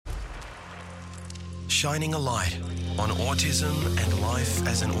shining a light on autism and life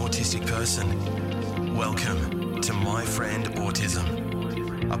as an autistic person. Welcome to My Friend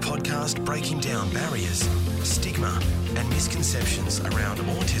Autism, a podcast breaking down barriers, stigma, and misconceptions around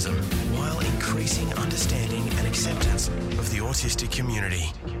autism while increasing understanding and acceptance of the autistic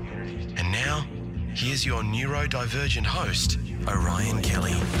community. And now, here's your neurodivergent host, Orion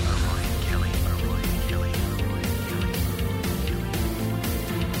Kelly.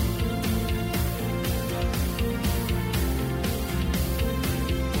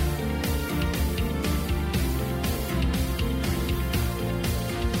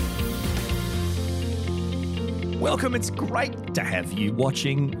 Welcome. It's great to have you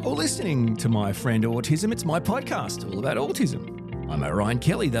watching or listening to My Friend Autism. It's my podcast all about autism. I'm Orion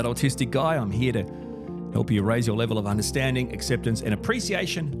Kelly, that autistic guy. I'm here to help you raise your level of understanding, acceptance, and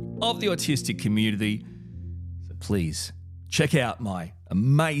appreciation of the autistic community. So please check out my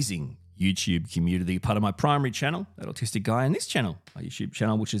amazing YouTube community, part of my primary channel, that autistic guy, and this channel, my YouTube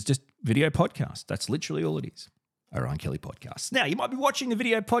channel, which is just video podcast. That's literally all it is. Orion Kelly Podcast. Now, you might be watching the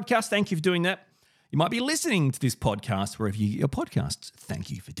video podcast. Thank you for doing that. You might be listening to this podcast wherever you get your podcasts.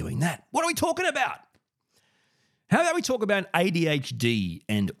 Thank you for doing that. What are we talking about? How about we talk about ADHD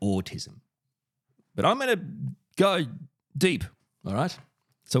and autism? But I'm going to go deep, all right?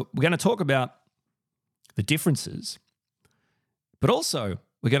 So we're going to talk about the differences, but also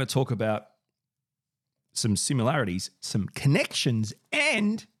we're going to talk about some similarities, some connections,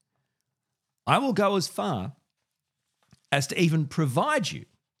 and I will go as far as to even provide you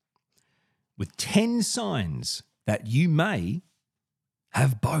with 10 signs that you may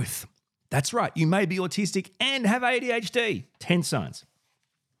have both. That's right, you may be autistic and have ADHD. 10 signs.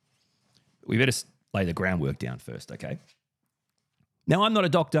 We better lay the groundwork down first, okay? Now, I'm not a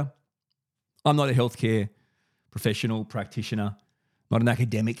doctor. I'm not a healthcare professional, practitioner, not an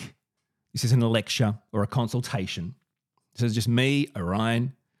academic. This isn't a lecture or a consultation. This is just me,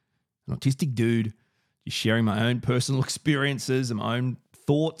 Orion, an autistic dude, just sharing my own personal experiences and my own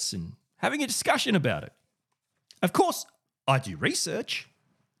thoughts and having a discussion about it. Of course, I do research.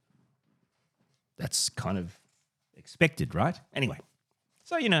 That's kind of expected, right? Anyway,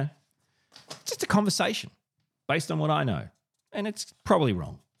 so, just a conversation based on what I know. And it's probably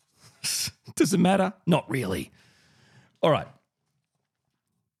wrong. Does it matter? Not really. All right.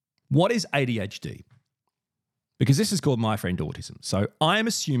 What is ADHD? Because this is called My Friend Autism. So I am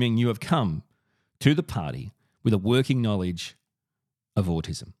assuming you have come to the party with a working knowledge of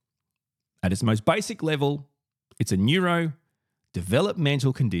autism. At its most basic level, it's a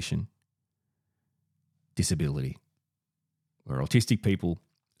neurodevelopmental condition, disability, where autistic people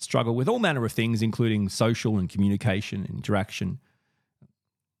struggle with all manner of things, including social and communication, interaction,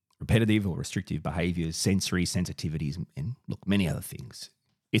 repetitive or restrictive behaviours, sensory sensitivities, and look, many other things.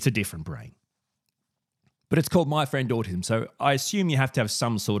 It's a different brain. But it's called My Friend Autism, so I assume you have to have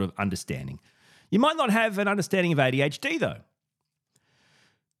some sort of understanding. You might not have an understanding of ADHD, though.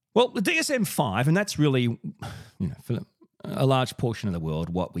 Well, the DSM-5, and that's really, for a large portion of the world,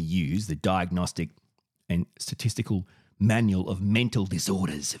 what we use, the Diagnostic and Statistical Manual of Mental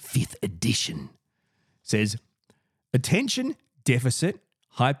Disorders, 5th edition, says attention deficit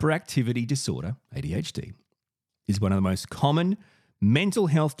hyperactivity disorder, ADHD, is one of the most common mental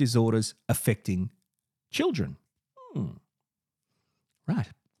health disorders affecting children. Right.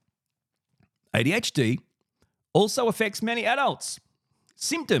 ADHD also affects many adults.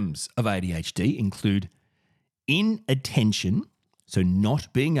 Symptoms of ADHD include inattention, so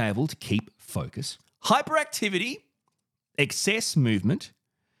not being able to keep focus, hyperactivity, excess movement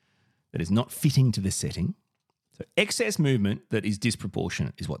that is not fitting to the setting, so excess movement that is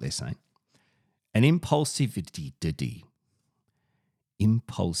disproportionate is what they're saying, and impulsivity.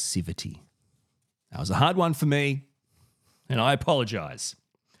 Impulsivity. That was a hard one for me, and I apologise.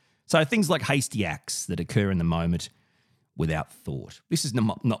 So things like hasty acts that occur in the moment without thought. This is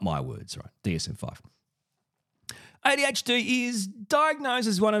not my words, right? DSM-5. ADHD is diagnosed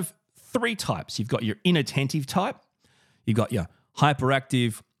as one of 3 types. You've got your inattentive type, you've got your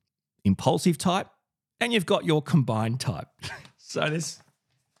hyperactive, impulsive type, and you've got your combined type. So this,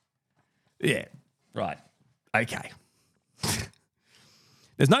 yeah, right, okay.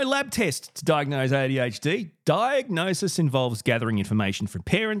 There's no lab test to diagnose ADHD. Diagnosis involves gathering information from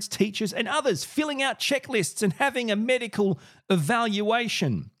parents, teachers, and others, filling out checklists and having a medical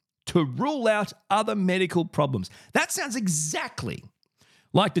evaluation to rule out other medical problems. That sounds exactly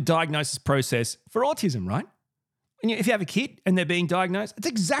like the diagnosis process for autism, right? And if you have a kid and they're being diagnosed, it's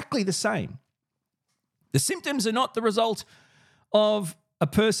exactly the same. The symptoms are not the result of a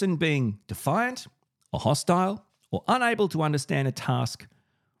person being defiant or hostile or unable to understand a task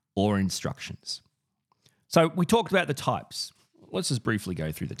or instructions. So we talked about the types. Let's just briefly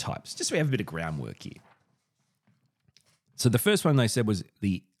go through the types, just so we have a bit of groundwork here. So the first one they said was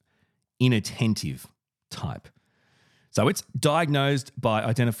the inattentive type. So it's diagnosed by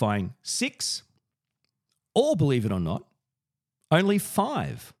identifying 6, or believe it or not, only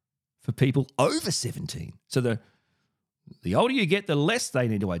 5 for people over 17. So the older you get, the less they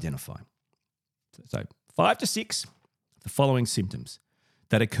need to identify. So 5 to 6, the following symptoms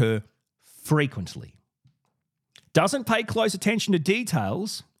that occur frequently. Doesn't pay close attention to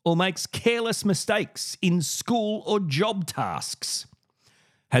details or makes careless mistakes in school or job tasks.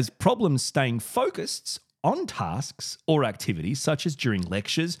 Has problems staying focused on tasks or activities such as during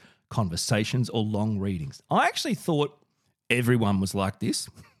lectures, conversations, or long readings. I actually thought everyone was like this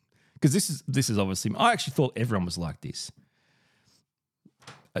because this is obviously, I actually thought everyone was like this.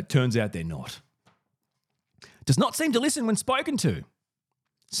 It turns out they're not. Does not seem to listen when spoken to.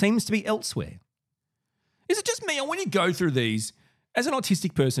 Seems to be elsewhere. Is it just me, or when you go through these, as an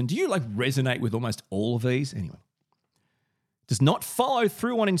autistic person, do you resonate with almost all of these? Anyway. Does not follow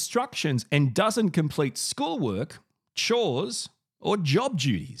through on instructions and doesn't complete schoolwork, chores, or job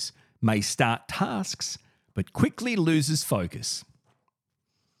duties. May start tasks, but quickly loses focus.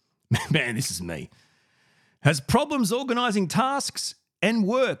 Man, this is me. Has problems organising tasks and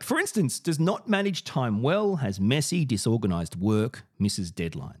work. For instance, does not manage time well, has messy, disorganised work, misses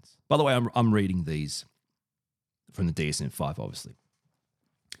deadlines. By the way, I'm reading these from the DSM-5, obviously.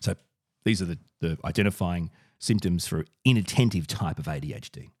 So these are the identifying symptoms for inattentive type of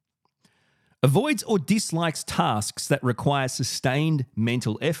ADHD. Avoids or dislikes tasks that require sustained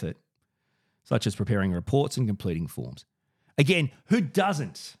mental effort, such as preparing reports and completing forms. Again, who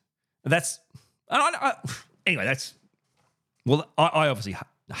doesn't? Anyway, that's... Well, I obviously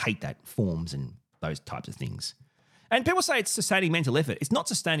hate that, forms and those types of things. And people say it's sustaining mental effort. It's not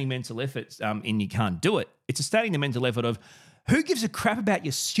sustaining mental effort and you can't do it. It's sustaining the mental effort of who gives a crap about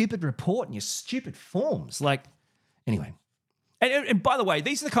your stupid report and your stupid forms? Anyway. And by the way,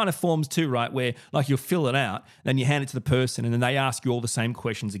 these are the kind of forms too, right, where you'll fill it out, then you hand it to the person and then they ask you all the same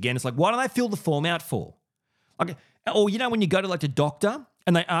questions again. It's why do they fill the form out for? Or when you go to the doctor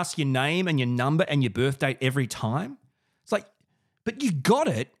and they ask your name and your number and your birth date every time? It's but you got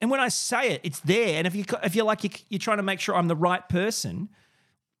it, and when I say it, it's there. And if you're trying to make sure I'm the right person,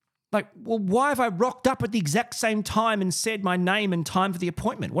 well, why have I rocked up at the exact same time and said my name and time for the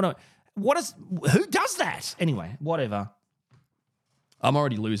appointment? Who does that? Anyway, whatever. I'm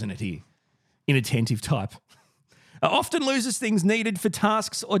already losing it here. Inattentive type. Often loses things needed for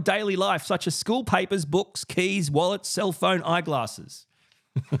tasks or daily life, such as school papers, books, keys, wallets, cell phone, eyeglasses.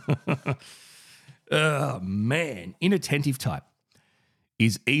 Oh, man. Inattentive type.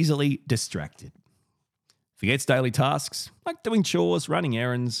 Is easily distracted. Forgets daily tasks, like doing chores, running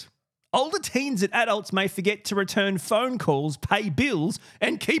errands. Older teens and adults may forget to return phone calls, pay bills,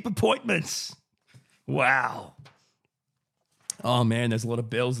 and keep appointments. Wow. Oh, man, there's a lot of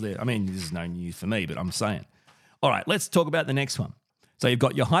bells there. I mean, this is no news for me, but I'm saying. All right, let's talk about the next one. So you've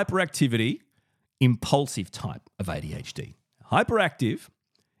got your hyperactivity, impulsive type of ADHD. Hyperactive,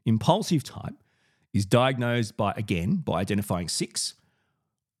 impulsive type is diagnosed by identifying 6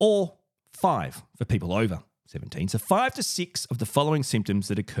 or 5 for people over 17. So 5 to 6 of the following symptoms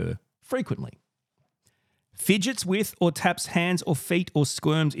that occur frequently. Fidgets with or taps hands or feet or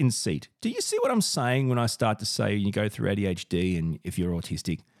squirms in seat. Do you see what I'm saying when I start to say you go through ADHD and if you're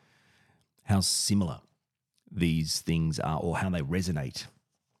autistic, how similar these things are or how they resonate?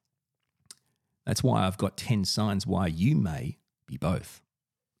 That's why I've got 10 signs why you may be both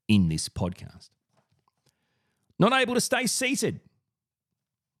in this podcast. Not able to stay seated.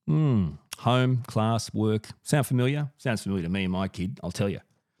 Home, class, work. Sound familiar? Sounds familiar to me and my kid, I'll tell you.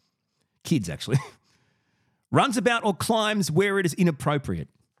 Kids, actually. Runs about or climbs where it is inappropriate.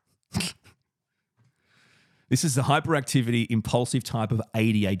 This is the hyperactivity, impulsive type of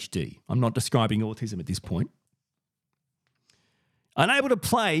ADHD. I'm not describing autism at this point. Unable to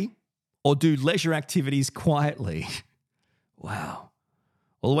play or do leisure activities quietly. Wow.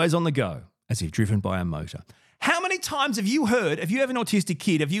 Always on the go, as if driven by a motor. How many times have you heard, if you have an autistic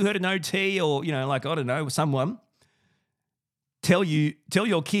kid, have you heard an OT or, I don't know, someone tell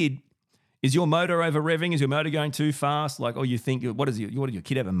your kid, is your motor over revving? Is your motor going too fast? Or you think, what does your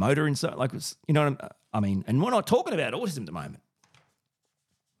kid have a motor inside? You know what I mean? And we're not talking about autism at the moment.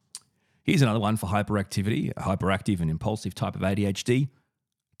 Here's another one for hyperactivity, hyperactive and impulsive type of ADHD.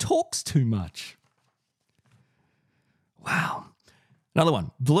 Talks too much. Wow. Another one,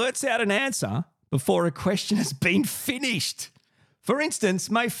 blurts out an answer before a question has been finished. For instance,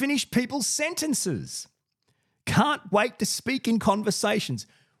 may finish people's sentences. Can't wait to speak in conversations.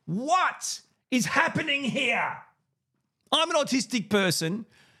 What is happening here? I'm an autistic person,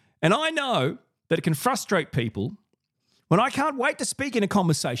 and I know that it can frustrate people when I can't wait to speak in a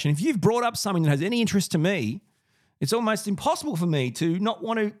conversation. If you've brought up something that has any interest to me, it's almost impossible for me to not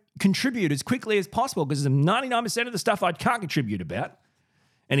want to contribute as quickly as possible because 99% of the stuff I can't contribute about.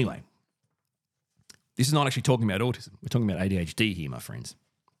 Anyway, this is not actually talking about autism. We're talking about ADHD here, my friends.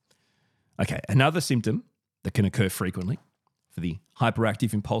 Okay, another symptom that can occur frequently for the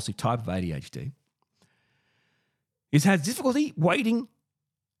hyperactive impulsive type of ADHD is has difficulty waiting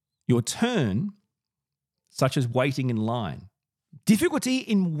your turn, such as waiting in line. Difficulty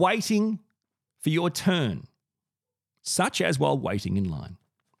in waiting for your turn, such as while waiting in line.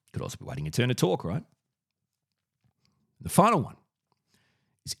 Could also be waiting your turn to talk, right? The final one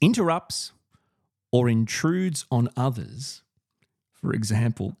is interrupts or intrudes on others. For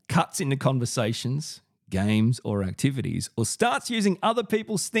example, cuts into conversations, games, or activities, or starts using other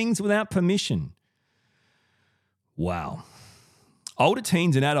people's things without permission. Wow. Older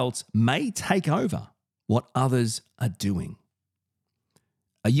teens and adults may take over what others are doing.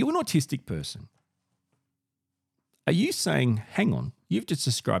 Are you an autistic person? Are you saying, hang on, you've just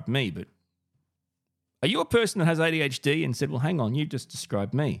described me, but are you a person that has ADHD and said, well, hang on, you've just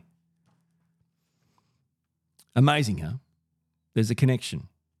described me? Amazing, huh? There's a connection.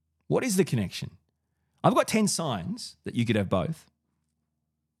 What is the connection? I've got 10 signs that you could have both.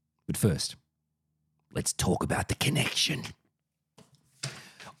 But first, let's talk about the connection.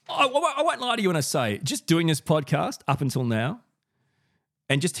 I won't lie to you when I say, just doing this podcast up until now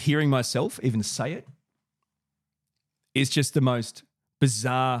and just hearing myself even say it is just the most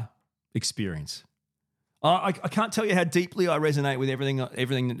bizarre experience. I can't tell you how deeply I resonate with everything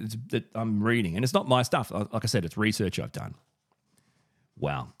that I'm reading. And it's not my stuff. Like I said, it's research I've done.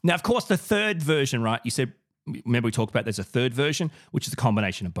 Wow. Now, of course, the third version, right? You said, remember we talked about there's a third version, which is a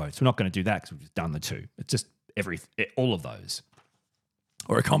combination of both. So we're not going to do that because we've done the two. It's just all of those.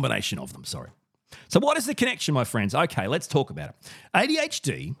 Or a combination of them, sorry. So what is the connection, my friends? Okay, let's talk about it.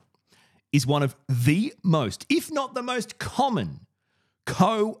 ADHD is one of the most, if not the most common,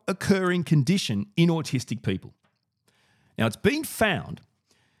 co-occurring condition in autistic people. Now, it's been found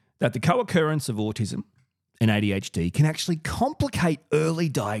that the co-occurrence of autism and ADHD can actually complicate early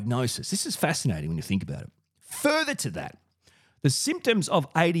diagnosis. This is fascinating when you think about it. Further to that, the symptoms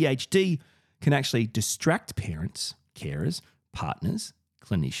of ADHD can actually distract parents, carers, partners,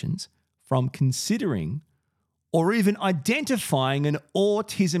 clinicians from considering or even identifying an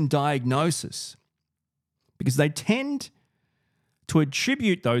autism diagnosis because they tend to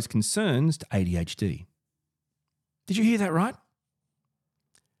attribute those concerns to ADHD. Did you hear that right?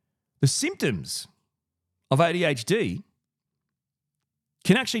 The symptoms of ADHD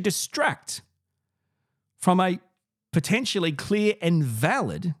can actually distract from a potentially clear and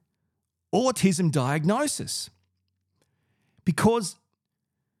valid autism diagnosis because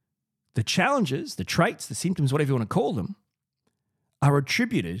the challenges, the traits, the symptoms, whatever you want to call them, are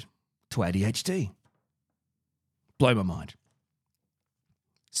attributed to ADHD. Blow my mind.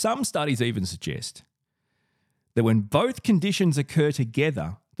 Some studies even suggest that when both conditions occur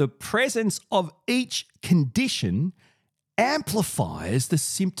together, the presence of each condition amplifies the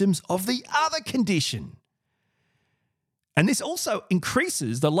symptoms of the other condition. And this also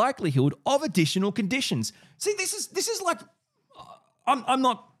increases the likelihood of additional conditions. See, this is like, I'm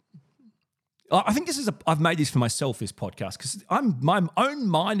not, I think I've made this for myself, this podcast, because my own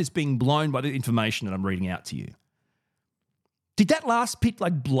mind is being blown by the information that I'm reading out to you. Did that last bit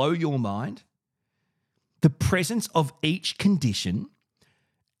blow your mind? The presence of each condition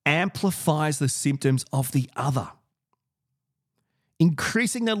amplifies the symptoms of the other,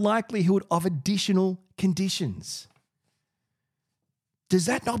 increasing the likelihood of additional conditions. Does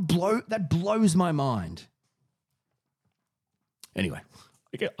that not blow? That blows my mind. Anyway,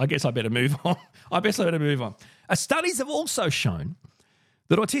 I guess I better move on. Studies have also shown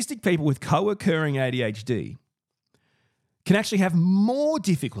that autistic people with co-occurring ADHD can actually have more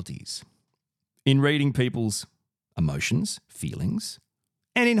difficulties in reading people's emotions, feelings,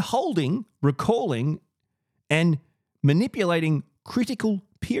 and in holding, recalling, and manipulating critical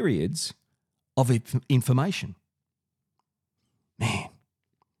periods of information. Man,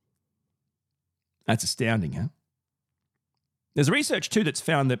 that's astounding, huh? There's research too that's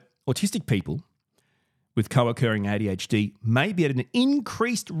found that autistic people with co-occurring ADHD may be at an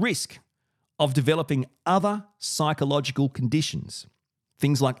increased risk of developing other psychological conditions,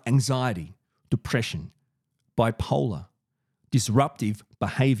 things like anxiety, depression, bipolar, disruptive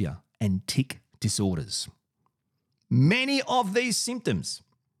behavior, and tic disorders. Many of these symptoms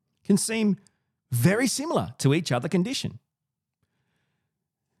can seem very similar to each other condition.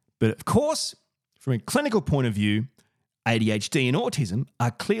 But of course, from a clinical point of view, ADHD and autism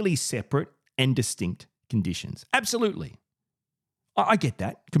are clearly separate and distinct conditions. Absolutely. I get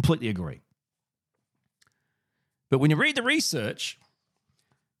that. Completely agree. But when you read the research,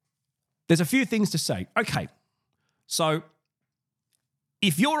 there's a few things to say. Okay, so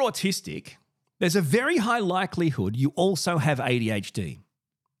if you're autistic, there's a very high likelihood you also have ADHD.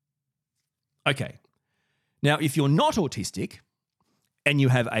 Okay. Now, if you're not autistic and you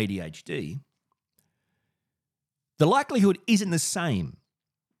have ADHD, the likelihood isn't the same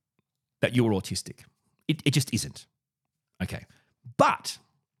that you're autistic. It just isn't. Okay. But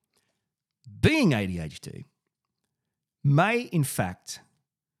being ADHD may, in fact,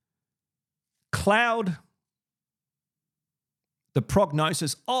 cloud the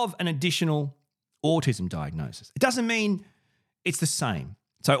prognosis of an additional autism diagnosis. It doesn't mean it's the same.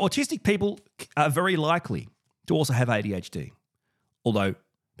 So autistic people are very likely to also have ADHD, although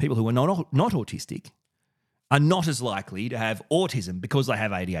people who are not autistic are not as likely to have autism because they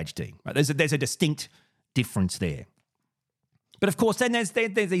have ADHD. Right? There's a distinct difference there. But of course, then there's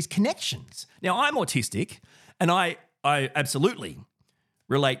these connections. Now, I'm autistic, and I absolutely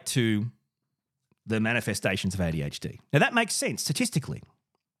relate to the manifestations of ADHD. Now, that makes sense statistically.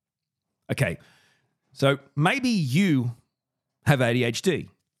 Okay, so maybe you have ADHD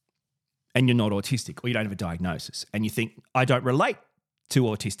and you're not autistic, or you don't have a diagnosis, and you think, I don't relate to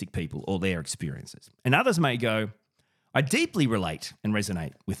autistic people or their experiences. And others may go, I deeply relate and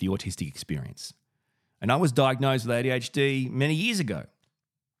resonate with the autistic experience. And I was diagnosed with ADHD many years ago,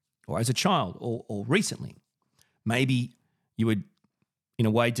 or as a child, or recently. Maybe you were, in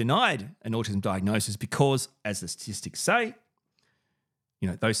a way, denied an autism diagnosis because, as the statistics say,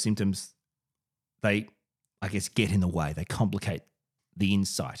 those symptoms, they, I guess, get in the way. They complicate the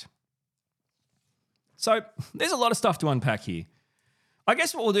insight. So there's a lot of stuff to unpack here. I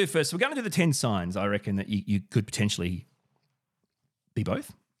guess what we'll do first, we're going to do the 10 signs, I reckon, that you could potentially be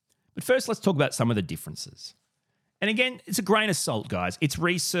both. But first, let's talk about some of the differences. And again, it's a grain of salt, guys. It's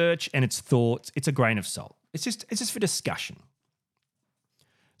research and it's thoughts. It's a grain of salt. It's just for discussion.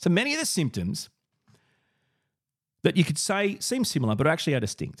 So many of the symptoms that you could say seem similar but actually are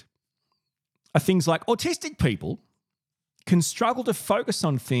distinct are things like autistic people can struggle to focus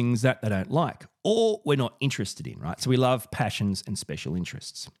on things that they don't like or we're not interested in, right? So we love passions and special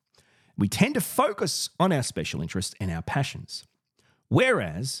interests. We tend to focus on our special interests and our passions,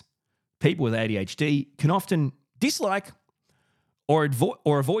 whereas people with ADHD can often dislike or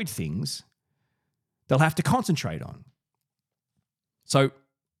avoid things they'll have to concentrate on. So,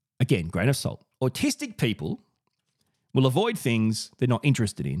 again, grain of salt. Autistic people will avoid things they're not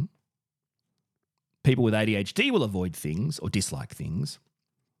interested in. People with ADHD will avoid things or dislike things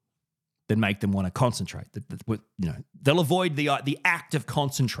that make them want to concentrate. They'll avoid the act of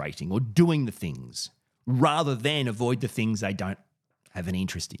concentrating or doing the things rather than avoid the things they don't have an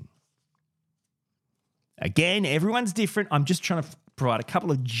interest in. Again, everyone's different. I'm just trying to provide a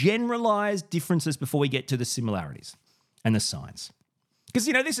couple of generalized differences before we get to the similarities and the signs. Because,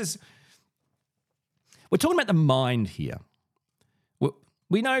 we're talking about the mind here.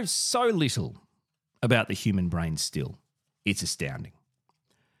 We know so little about the human brain still. It's astounding.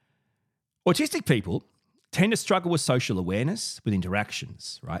 Autistic people tend to struggle with social awareness, with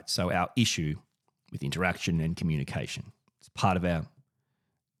interactions, right? So our issue with interaction and communication. It's part of our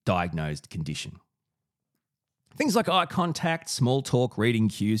diagnosed condition. Things like eye contact, small talk, reading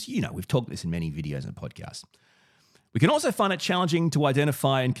cues. We've talked this in many videos and podcasts. We can also find it challenging to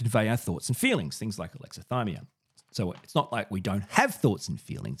identify and convey our thoughts and feelings, things like alexithymia. So it's not like we don't have thoughts and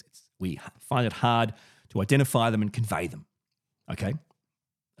feelings. We find it hard to identify them and convey them, okay?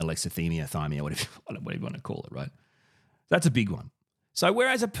 Alexithymia, thymia, whatever you want to call it, right? That's a big one. So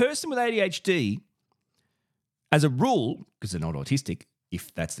whereas a person with ADHD, as a rule, because they're not autistic,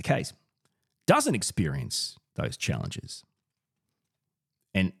 if that's the case, doesn't experience those challenges.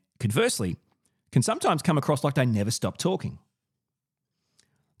 And conversely, can sometimes come across like they never stop talking.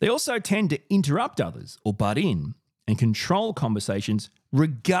 They also tend to interrupt others or butt in and control conversations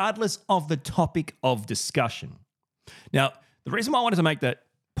regardless of the topic of discussion. Now, the reason why I wanted to make that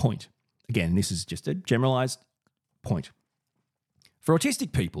point, again, this is just a generalized point. For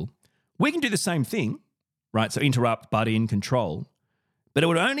autistic people, we can do the same thing, right? So interrupt, butt in, control, but it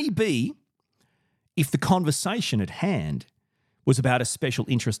would only be if the conversation at hand was about a special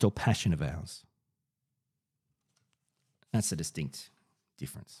interest or passion of ours. That's a distinct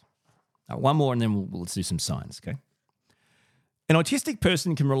difference. One more and then let's do some signs, okay? An autistic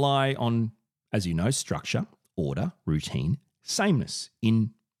person can rely on, as you know, structure, order, routine, sameness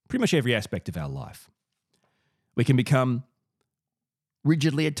in pretty much every aspect of our life. We can become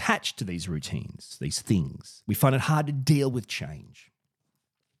rigidly attached to these routines, these things. We find it hard to deal with change.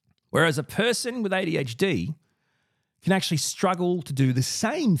 Whereas a person with ADHD can actually struggle to do the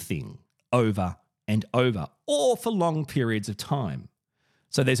same thing over and over or for long periods of time.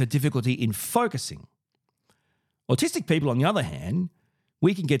 So there's a difficulty in focusing. Autistic people, on the other hand,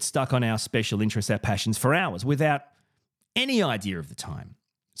 we can get stuck on our special interests, our passions for hours without any idea of the time.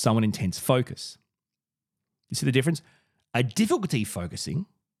 So an intense focus. You see the difference? A difficulty focusing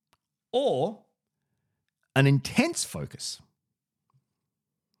or an intense focus.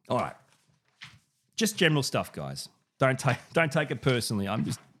 All right. Just general stuff, guys. Don't take it personally. I'm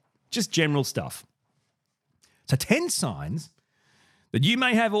just general stuff. So 10 signs that you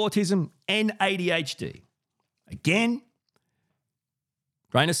may have autism and ADHD. Again,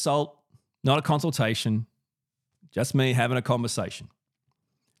 grain of salt, not a consultation, just me having a conversation.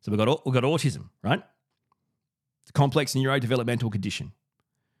 So we've got autism, right? It's a complex neurodevelopmental condition.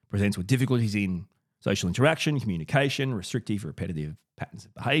 Presents with difficulties in social interaction, communication, restrictive, repetitive patterns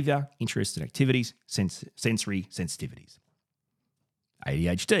of behaviour, interests and activities, sensory sensitivities.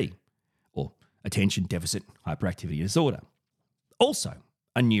 ADHD, or attention deficit hyperactivity disorder. Also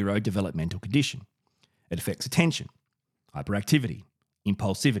a neurodevelopmental condition. It affects attention, hyperactivity,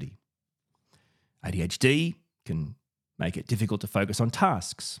 impulsivity. ADHD can make it difficult to focus on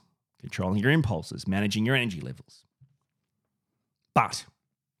tasks, controlling your impulses, managing your energy levels. But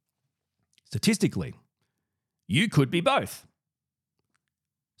statistically, you could be both.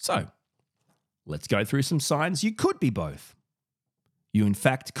 So let's go through some signs you could be both. You, in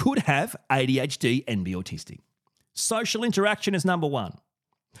fact, could have ADHD and be autistic. Social interaction is number one.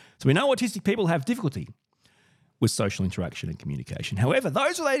 So we know autistic people have difficulty with social interaction and communication. However,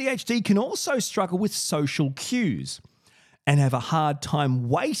 those with ADHD can also struggle with social cues and have a hard time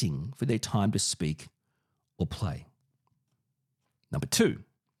waiting for their time to speak or play. Number two,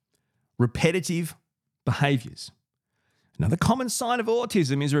 repetitive behaviours. Another common sign of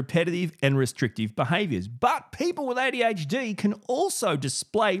autism is repetitive and restrictive behaviours. But people with ADHD can also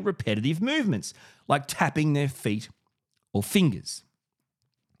display repetitive movements, like tapping their feet or fingers.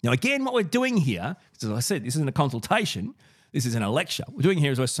 Now, again, what we're doing here, as I said, this isn't a consultation, this isn't a lecture. What we're doing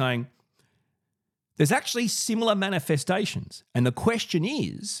here is we're saying there's actually similar manifestations. And the question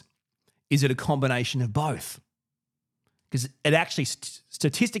is it a combination of both? Because it actually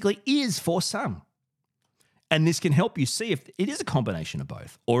statistically is for some. And this can help you see if it is a combination of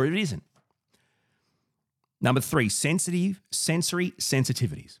both or it isn't. Number three, sensory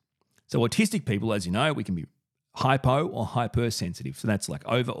sensitivities. So autistic people, as you know, we can be hypo or hypersensitive. So that's like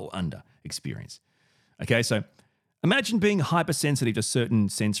over or under experience. Okay, so imagine being hypersensitive to certain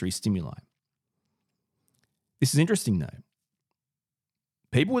sensory stimuli. This is interesting though.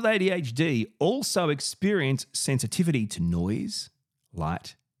 People with ADHD also experience sensitivity to noise,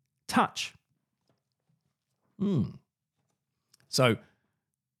 light, touch. So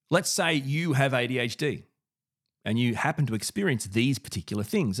let's say you have ADHD and you happen to experience these particular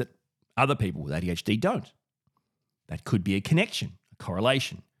things that other people with ADHD don't. That could be a connection, a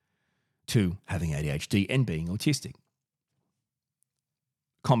correlation to having ADHD and being autistic.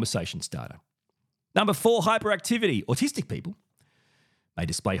 Conversation starter. Number four, hyperactivity. Autistic people may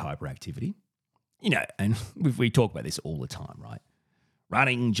display hyperactivity. You know, and we talk about this all the time, right?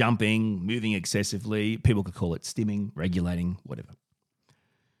 Running, jumping, moving excessively. People could call it stimming, regulating, whatever.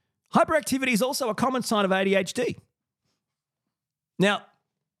 Hyperactivity is also a common sign of ADHD. Now,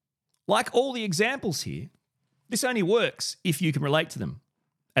 like all the examples here, this only works if you can relate to them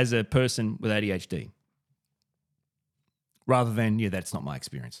as a person with ADHD. Rather than, yeah, that's not my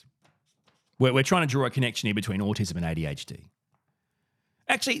experience. We're trying to draw a connection here between autism and ADHD.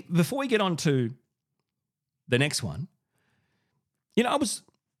 Actually, before we get on to the next one, you know,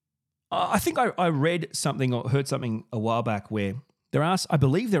 I think I read something or heard something a while back where I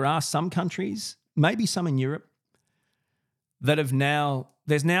believe there are some countries, maybe some in Europe, that there's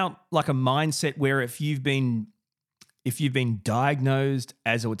now like a mindset where if you've been diagnosed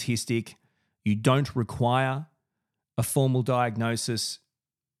as autistic, you don't require a formal diagnosis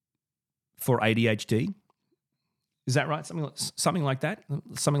for ADHD. Is that right? Something like that?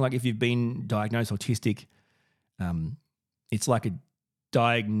 Something like if you've been diagnosed autistic, it's like a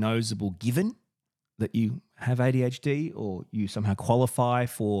diagnosable given that you have ADHD or you somehow qualify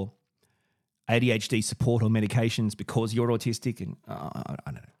for ADHD support or medications because you're autistic. And I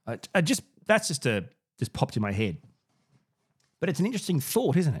don't know. That's just popped in my head. But it's an interesting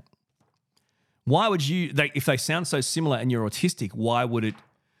thought, isn't it? Why would if they sound so similar and you're autistic,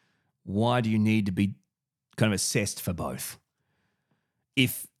 why do you need to be kind of assessed for both?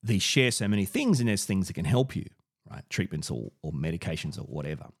 If they share so many things and there's things that can help you, right? Treatments or medications or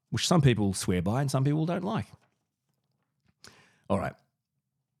whatever, which some people swear by and some people don't like. All right.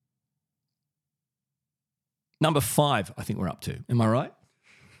 Number 5, I think we're up to. Am I right?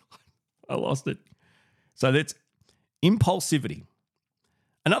 I lost it. So that's impulsivity.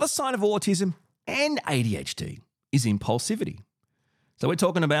 Another sign of autism and ADHD is impulsivity. So we're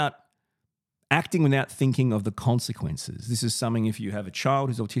talking about acting without thinking of the consequences. This is something, if you have a child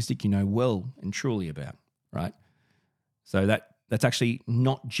who's autistic, you know well and truly about, right? So that's actually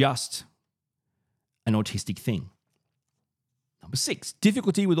not just an autistic thing. Number 6,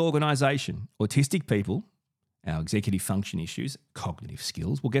 difficulty with organisation. Autistic people, our executive function issues, cognitive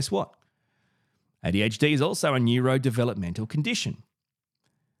skills. Well, guess what? ADHD is also a neurodevelopmental condition.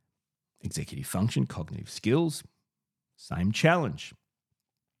 Executive function, cognitive skills, same challenge.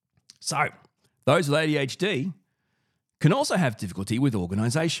 So those with ADHD can also have difficulty with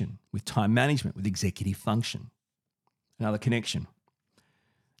organisation, with time management, with executive function. Another connection.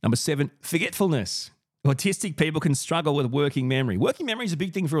 Number 7, forgetfulness. Autistic people can struggle with working memory. Working memory is a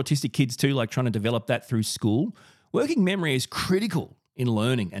big thing for autistic kids too, like trying to develop that through school. Working memory is critical in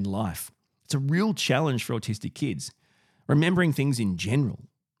learning and life. It's a real challenge for autistic kids. Remembering things in general,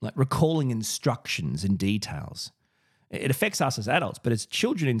 like recalling instructions and details. It affects us as adults, but as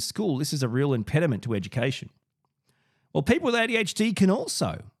children in school, this is a real impediment to education. Well, people with ADHD can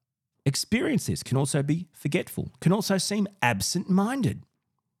also experience this, can also be forgetful, can also seem absent-minded.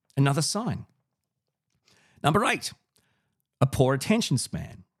 Another sign. Number 8, a poor attention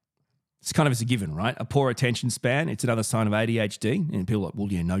span. It's kind of as a given, right? A poor attention span, it's another sign of ADHD. And people are like,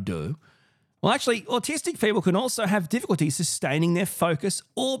 well, yeah, no duh. Well, actually, autistic people can also have difficulty sustaining their focus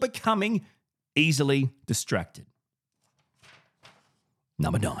or becoming easily distracted.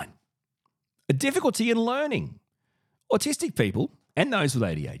 Number 9, a difficulty in learning. Autistic people and those with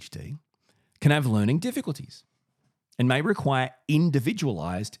ADHD can have learning difficulties and may require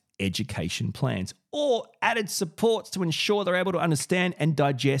individualised education plans or added supports to ensure they're able to understand and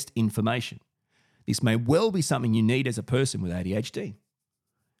digest information. This may well be something you need as a person with ADHD.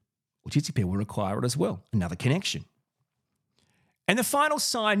 Autistic people require it as well. Another connection. And the final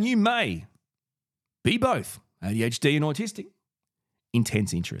sign, you may be both ADHD and autistic.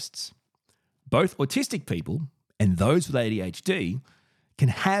 Intense interests. Both autistic people and those with ADHD can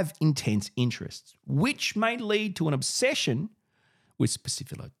have intense interests, which may lead to an obsession with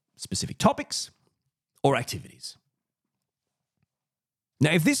specific topics or activities.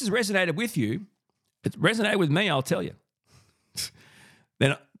 Now, if this has resonated with you, it's resonated with me, I'll tell you.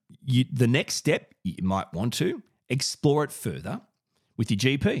 Then the next step, you might want to explore it further with your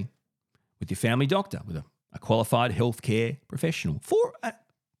GP, with your family doctor, with a qualified healthcare professional for a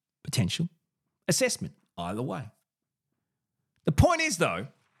potential assessment, either way. The point is, though,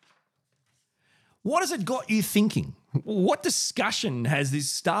 what has it got you thinking? What discussion has this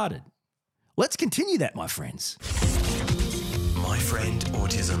started? Let's continue that, my friends. My Friend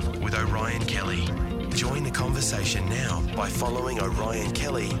Autism with Orion Kelly. Join the conversation now by following Orion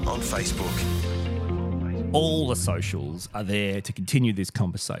Kelly on Facebook. All the socials are there to continue this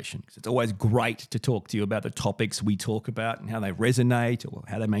conversation. It's always great to talk to you about the topics we talk about and how they resonate or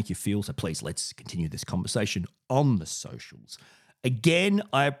how they make you feel. So please, let's continue this conversation on the socials. Again,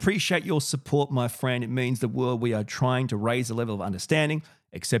 I appreciate your support, my friend. It means the world. We are trying to raise the level of understanding,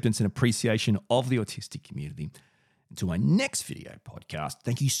 acceptance and appreciation of the autistic community. Until my next video podcast,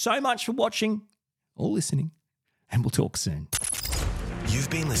 thank you so much for watching or listening, and we'll talk soon. You've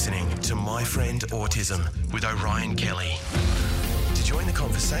been listening to My Friend Autism with Orion Kelly. To join the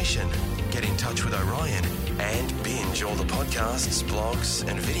conversation, get in touch with Orion and binge all the podcasts, blogs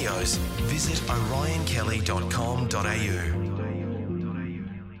and videos, visit orionkelly.com.au.